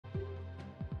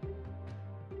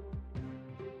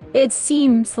It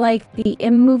seems like the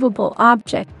immovable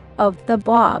object of the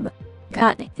Blob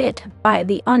got hit by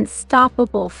the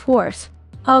unstoppable force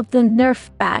of the Nerf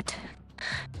bat.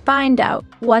 Find out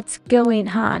what's going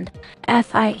on as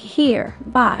I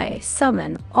hereby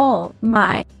summon all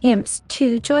my imps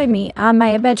to join me on my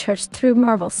adventures through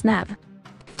Marvel Snap.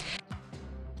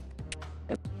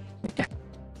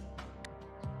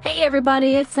 Hey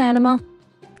everybody, it's Animal.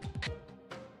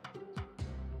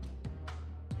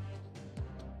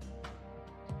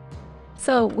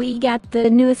 So we got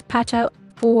the newest patch out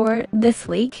for this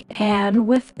week, and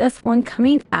with this one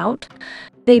coming out,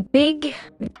 the big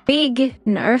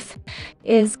nerf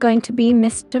is going to be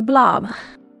Mr. Blob.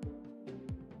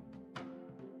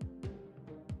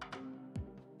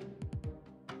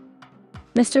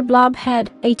 Mr. Blob had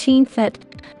a change that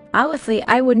honestly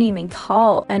I wouldn't even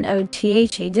call an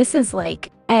OTA. This is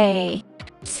like a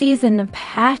season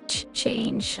patch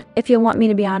change, if you want me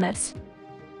to be honest.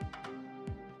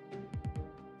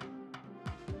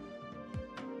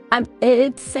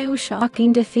 It's so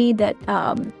shocking to see that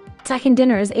Second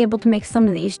Dinner is able to make some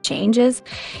of these changes.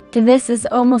 This is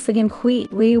almost a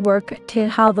complete rework to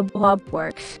how the Blob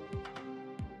works.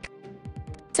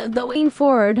 So going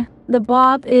forward, the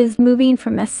Blob is moving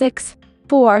from a 6-4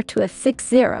 to a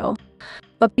 6-0,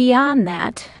 but beyond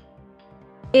that,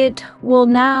 it will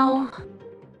now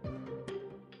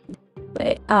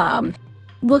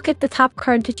look at the top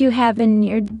card that you have in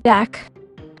your deck,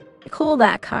 pull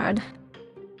that card.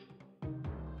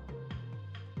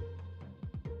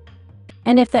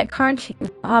 And if that card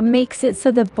makes it so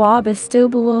the Blob is still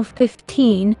below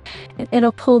 15,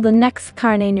 it'll pull the next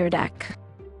card in your deck.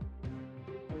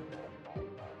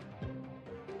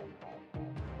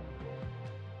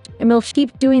 And we'll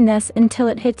keep doing this until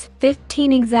it hits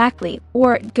 15 exactly,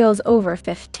 or it goes over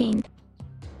 15.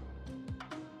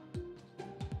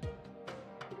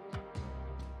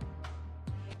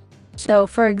 So,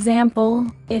 for example,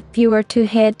 if you were to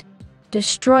hit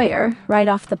Destroyer right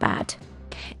off the bat,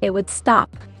 it would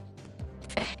stop,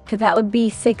 because that would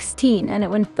be 16, and it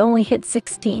would only hit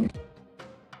 16.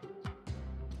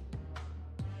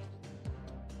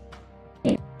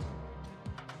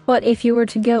 But if you were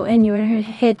to go and you were to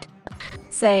hit,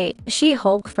 say,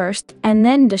 She-Hulk first, and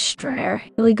then Destroyer,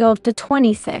 it would go up to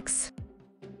 26.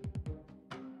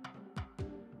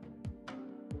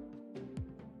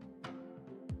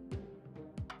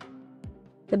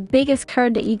 The biggest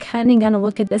card that you kind of gonna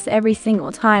look at this every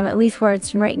single time, at least where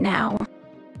it's right now,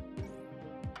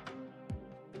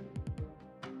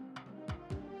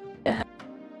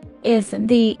 is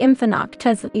the Infinite.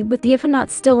 Because with the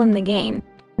Infinite still in the game,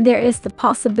 there is the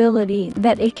possibility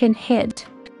that it can hit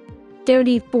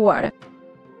 34.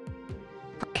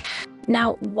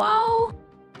 Now, while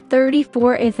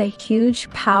 34 is a huge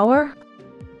power,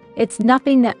 it's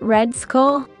nothing that Red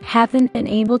Skull hasn't been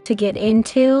able to get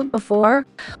into before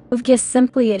with just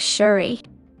simply a Shuri.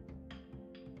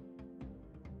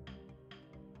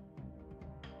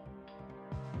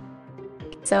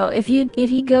 So if you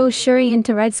go Shuri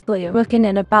into Red Skull, you're looking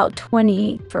at about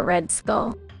 20 for Red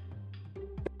Skull.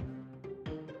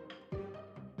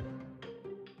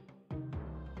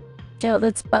 So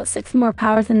that's about 6 more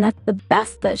powers, and that's the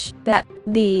best that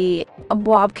the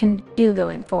Blob can do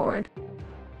going forward.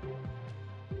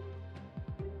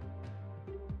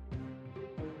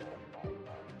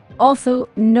 Also,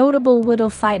 notable little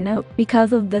side note,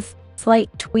 because of this slight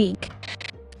tweak,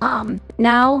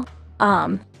 now,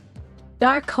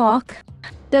 Darkhawk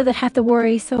doesn't have to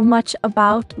worry so much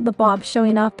about the Blob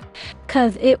showing up,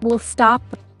 because it will stop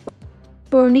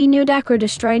burning your deck or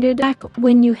destroying your deck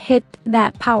when you hit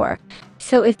that power.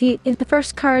 So if the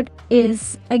first card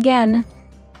is, again,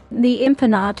 the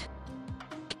Infinite,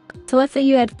 so let's say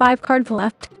you had 5 cards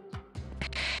left,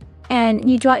 and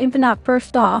you draw Infinite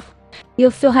first off,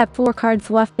 you'll still have 4 cards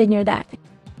left in your deck.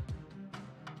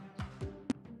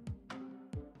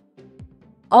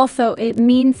 Also, it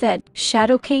means that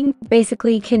Shadow King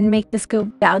basically can make this go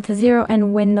down to 0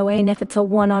 and win the lane if it's a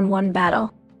one-on-one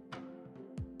battle.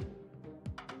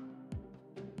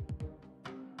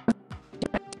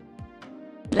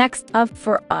 Next up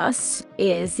for us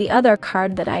is the other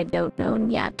card that I don't know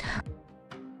yet.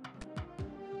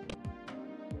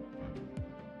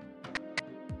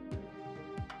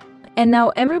 And now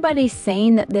everybody's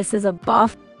saying that this is a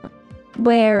buff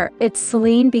where it's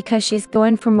Selene because she's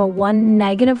going from a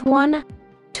 1-1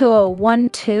 to a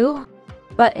 1-2.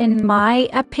 But in my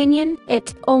opinion,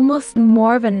 it's almost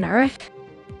more of a nerf.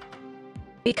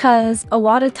 Because a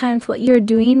lot of times what you're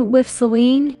doing with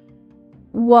Selene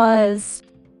was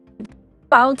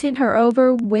bouncing her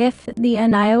over with the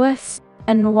Annihilus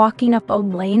and walking up a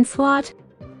lane slot.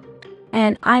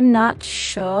 and I'm not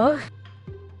sure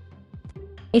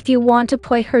if you want to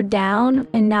play her down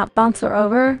and not bounce her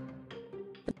over,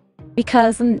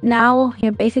 because now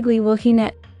you're basically looking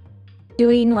at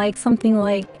doing like something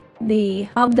like the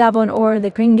Hobgoblin or the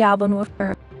Green Goblin with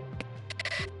her.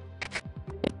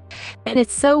 And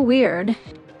it's so weird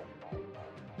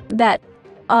that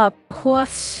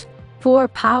 +4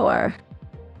 power,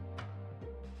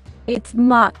 it's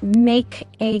not make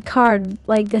a card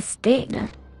like this big.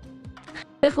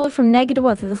 This went from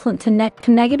 -1 to this one to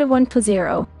 -1 to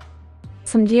 0.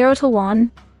 From 0 to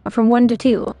 1, or from 1 to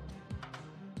 2.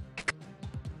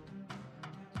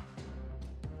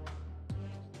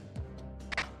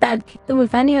 That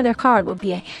with any other card would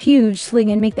be a huge swing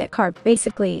and make that card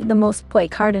basically the most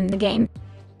played card in the game.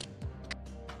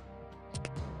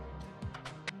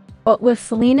 But with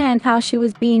Selene and how she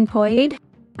was being played,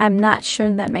 I'm not sure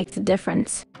that makes a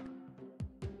difference.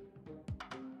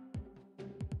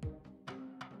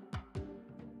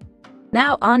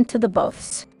 Now on to the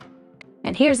buffs.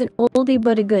 And here's an oldie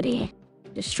but a goodie.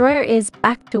 Destroyer is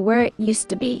back to where it used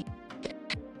to be.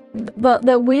 But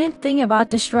the weird thing about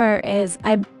Destroyer is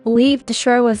I believe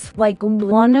Destroyer was like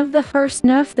one of the first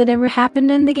nerfs that ever happened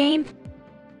in the game,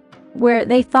 where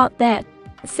they thought that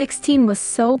 16 was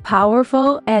so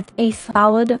powerful as a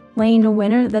solid lane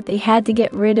winner that they had to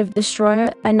get rid of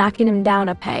Destroyer by knocking him down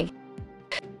a peg.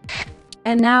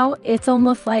 And now it's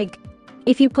almost like,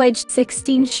 if you played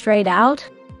 16 straight out,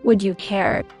 would you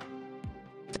care?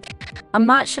 I'm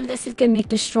not sure this is gonna make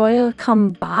Destroyer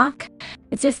come back.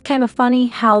 It's just kind of funny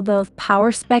how the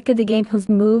power spec of the game has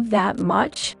moved that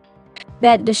much,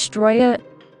 that Destroyer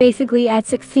basically at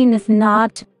 16 is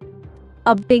not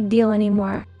a big deal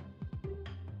anymore.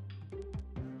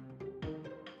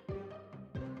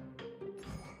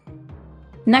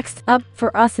 Next up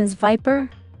for us is Viper.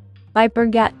 Viper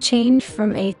got changed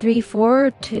from a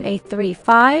 3-4 to a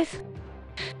 3-5.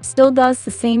 Still does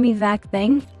the same exact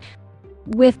thing.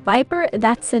 With Viper,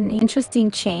 that's an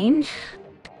interesting change.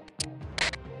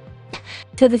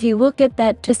 Because if you look at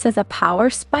that just as a power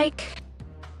spike,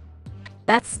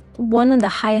 that's one of the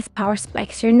highest power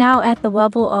spikes. You're now at the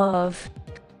level of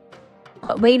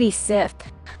Lady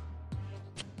Sith.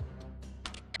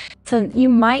 So you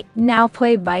might now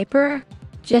play Viper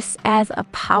just as a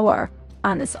power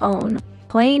on its own.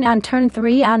 Playing on turn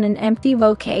 3 on an empty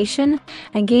location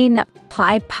and getting that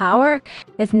applied power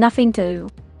is nothing to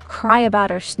cry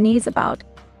about or sneeze about.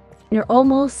 You're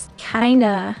almost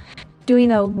kinda doing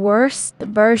the worst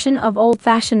version of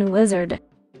old-fashioned Wizard.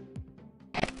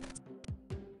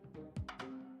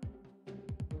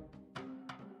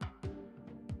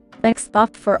 Next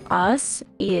up for us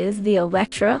is the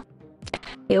Elektra.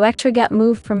 The Elektra got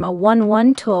moved from a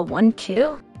 1-1 to a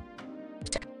 1-2.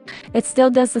 It still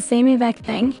does the same exact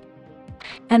thing.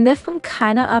 And this one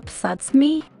kinda upsets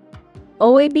me,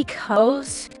 only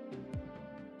because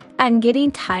I'm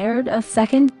getting tired of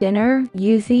second dinner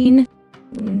using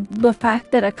the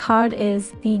fact that a card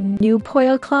is the new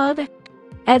Poil card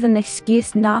as an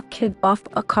excuse not to buff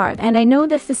a card. And I know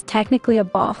this is technically a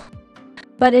buff,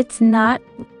 but it's not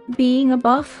being a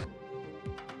buff.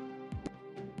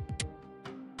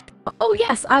 Oh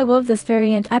yes, I love this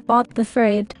variant. I bought this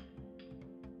variant.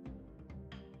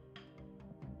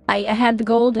 I had the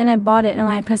gold and I bought it and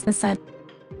I pressed the set.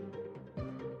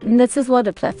 And this is what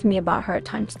upsets me about her at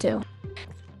times too.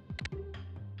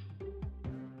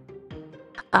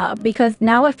 Because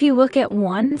now if you look at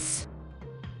ones,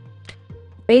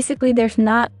 basically there's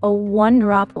not a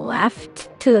 1-drop left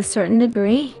to a certain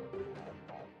degree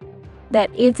that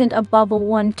isn't above a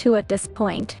 1-2 at this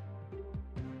point.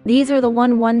 These are the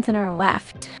 1-1s that are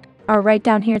left, are right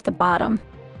down here at the bottom.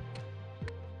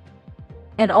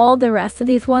 And all the rest of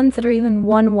these ones that are even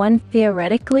 1-1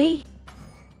 theoretically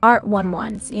aren't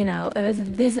 1-1s, you know.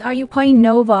 Are you playing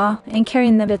Nova and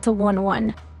carrying them it's a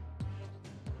 1-1?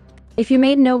 If you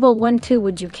made Nova 1-2,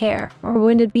 would you care? Or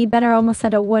would it be better almost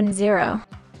at a 1-0?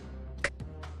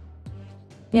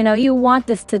 You know, you want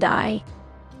this to die.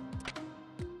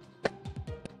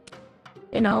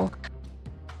 You know,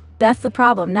 that's the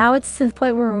problem. Now it's to the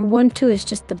point where 1-2 is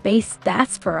just the base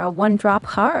stats for a 1-drop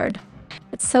card.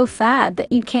 It's so sad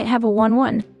that you can't have a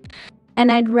 1-1.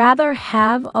 And I'd rather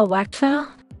have Elektra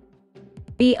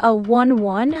be a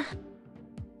 1-1,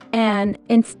 and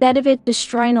instead of it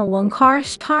destroying a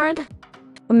 1-cost card,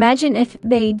 imagine if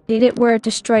they did it where it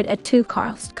destroyed a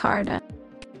 2-cost card.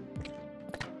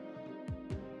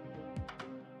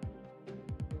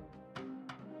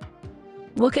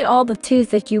 Look at all the 2s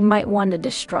that you might want to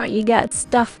destroy. You got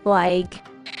stuff like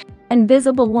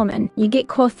Invisible Woman. You get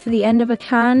close to the end of a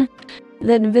turn,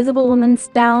 the invisible woman's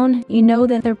down, you know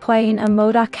that they're playing a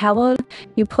Modoc Hallowed.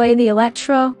 You play the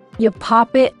Elektra, you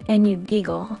pop it, and you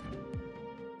giggle.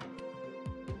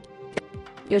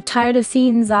 You're tired of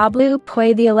seeing Zablu,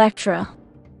 play the Elektra.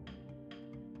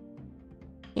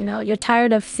 You know, you're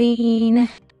tired of seeing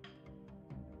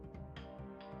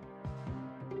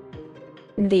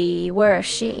where is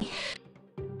she?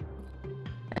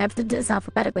 I have to do this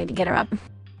alphabetically to get her up.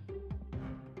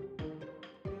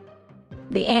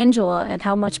 The Angela and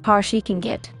how much power she can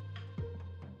get.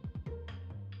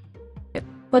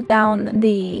 Put down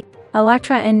the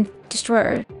Elektra and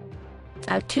destroy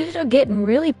her. Twos are getting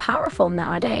really powerful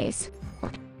nowadays.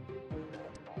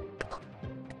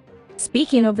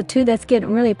 Speaking of the two that's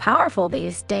getting really powerful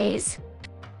these days,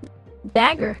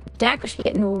 Dagger's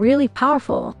getting really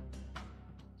powerful.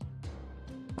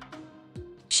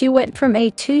 She went from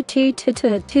a 2-2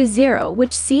 to a 2-0,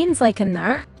 which seems like a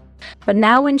nerf, but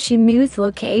now when she moves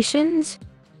locations,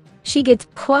 she gets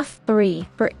 +3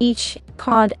 for each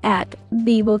card at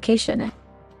the location.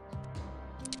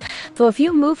 So if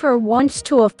you move her once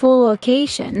to a full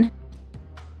location,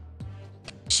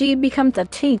 she becomes a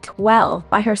T12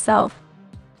 by herself.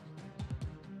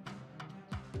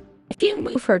 If you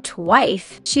move her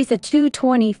twice, she's a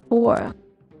 224.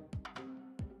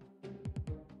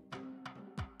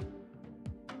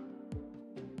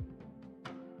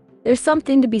 There's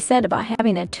something to be said about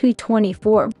having a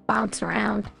 224 bounce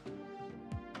around.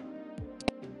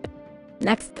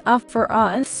 Next up for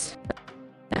us,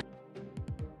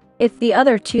 it's the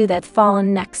other two that's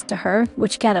fallen next to her,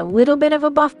 which got a little bit of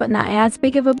a buff, but not as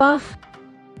big of a buff,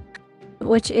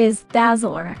 which is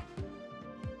Dazzler.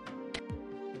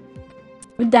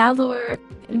 Dazzler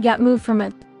got moved from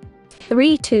a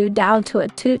 3-2 down to a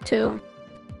 2-2.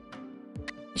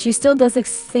 She still does the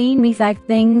same exact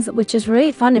things, which is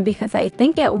really funny because I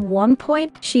think at one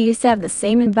point she used to have the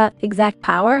same exact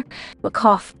power, but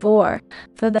cost 4.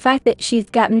 So the fact that she's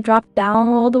gotten dropped down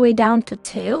all the way down to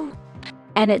 2,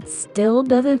 and it still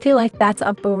doesn't feel like that's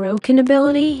a broken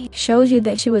ability, shows you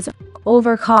that she was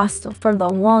overcost for the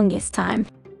longest time.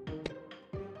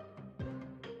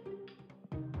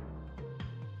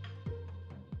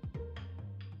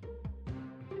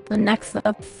 So next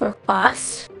up for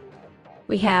us,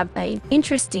 we have an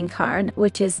interesting card,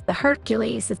 which is the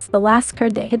Hercules. It's the last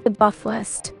card that hit the buff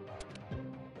list.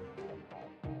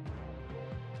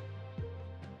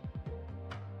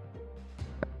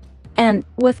 And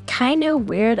what's kind of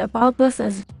weird about this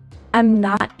is I'm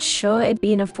not sure it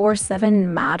being a 4-7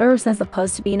 matters as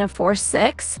opposed to being a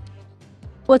 4-6.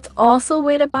 What's also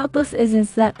weird about this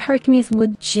is that Hercules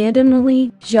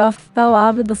legitimately just fell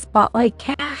out of the spotlight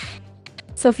cache.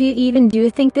 So if you even do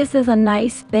think this is a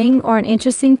nice thing or an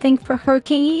interesting thing for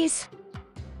Hercules,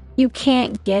 you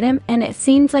can't get him, and it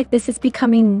seems like this is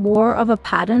becoming more of a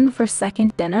pattern for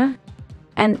second dinner.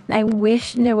 And I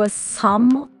wish there was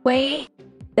some way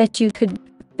that you could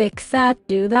fix that,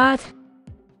 do that.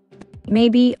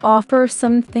 Maybe offer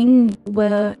something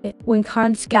where when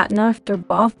cards got nerfed or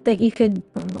buffed that you could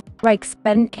like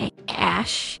spend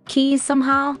cash keys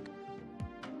somehow.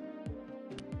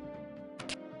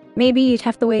 Maybe you'd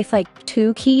have to waste like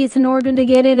 2 keys in order to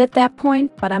get it at that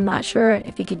point, but I'm not sure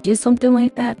if you could do something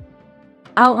like that.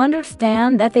 I'll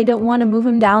understand that they don't want to move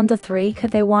him down to 3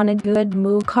 because they want a good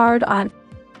move card on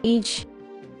each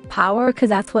power, because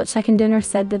that's what second dinner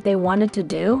said that they wanted to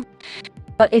do.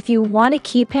 But if you want to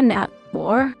keep him at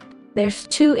 4, there's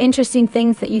 2 interesting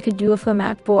things that you could do with him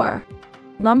at 4.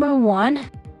 Number 1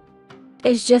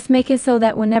 is just make it so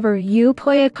that whenever you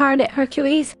play a card at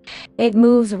Hercules, it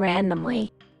moves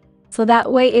randomly. So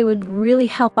that way it would really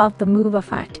help out the move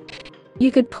effect. You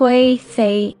could play,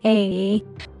 say, a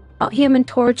Human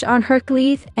Torch on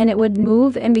Hercules and it would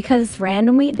move, and because it's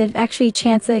randomly, there's actually a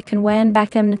chance that it can land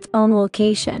back in its own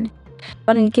location.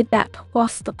 But you get that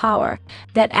plus the power.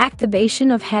 That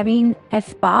activation of having a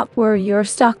spot where your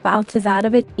stock bounces out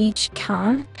of it each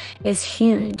con is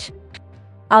huge.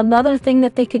 Another thing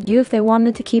that they could do if they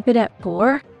wanted to keep it at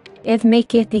 4 is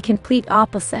make it the complete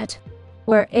opposite.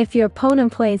 Where if your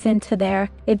opponent plays into there,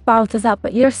 it bounces out,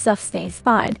 but your stuff stays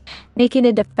fine, making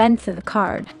a defensive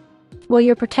card. While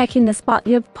you're protecting the spot,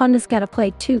 your opponent's got to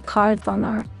play 2 cards on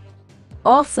her.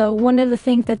 Also, one of the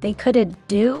things that they could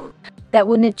do that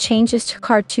wouldn't change this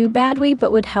card too badly,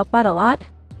 but would help out a lot,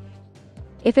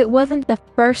 if it wasn't the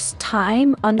first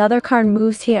time another card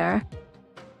moves here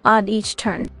on each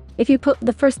turn. If you put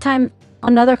the first time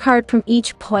another card from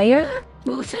each player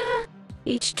moves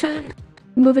each turn,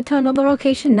 move it to another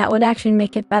location, that would actually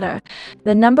make it better.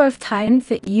 The number of times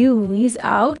that you lose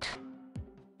out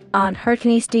on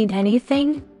Hercules doing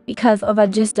anything because of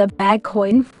just a bad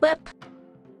coin flip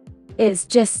is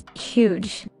just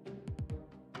huge.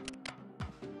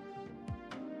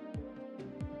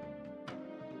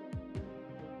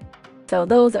 So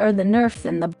those are the nerfs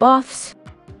and the buffs.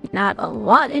 Not a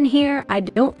lot in here. I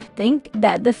don't think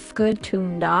that this could to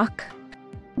knock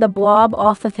the Blob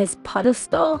off of his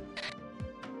pedestal,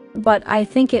 but I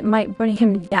think it might bring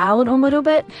him down a little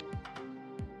bit.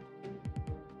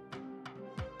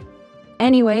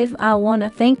 Anyways, I want to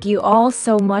thank you all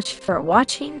so much for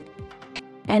watching,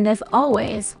 and as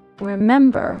always,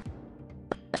 remember,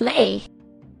 play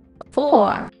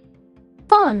for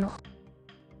fun.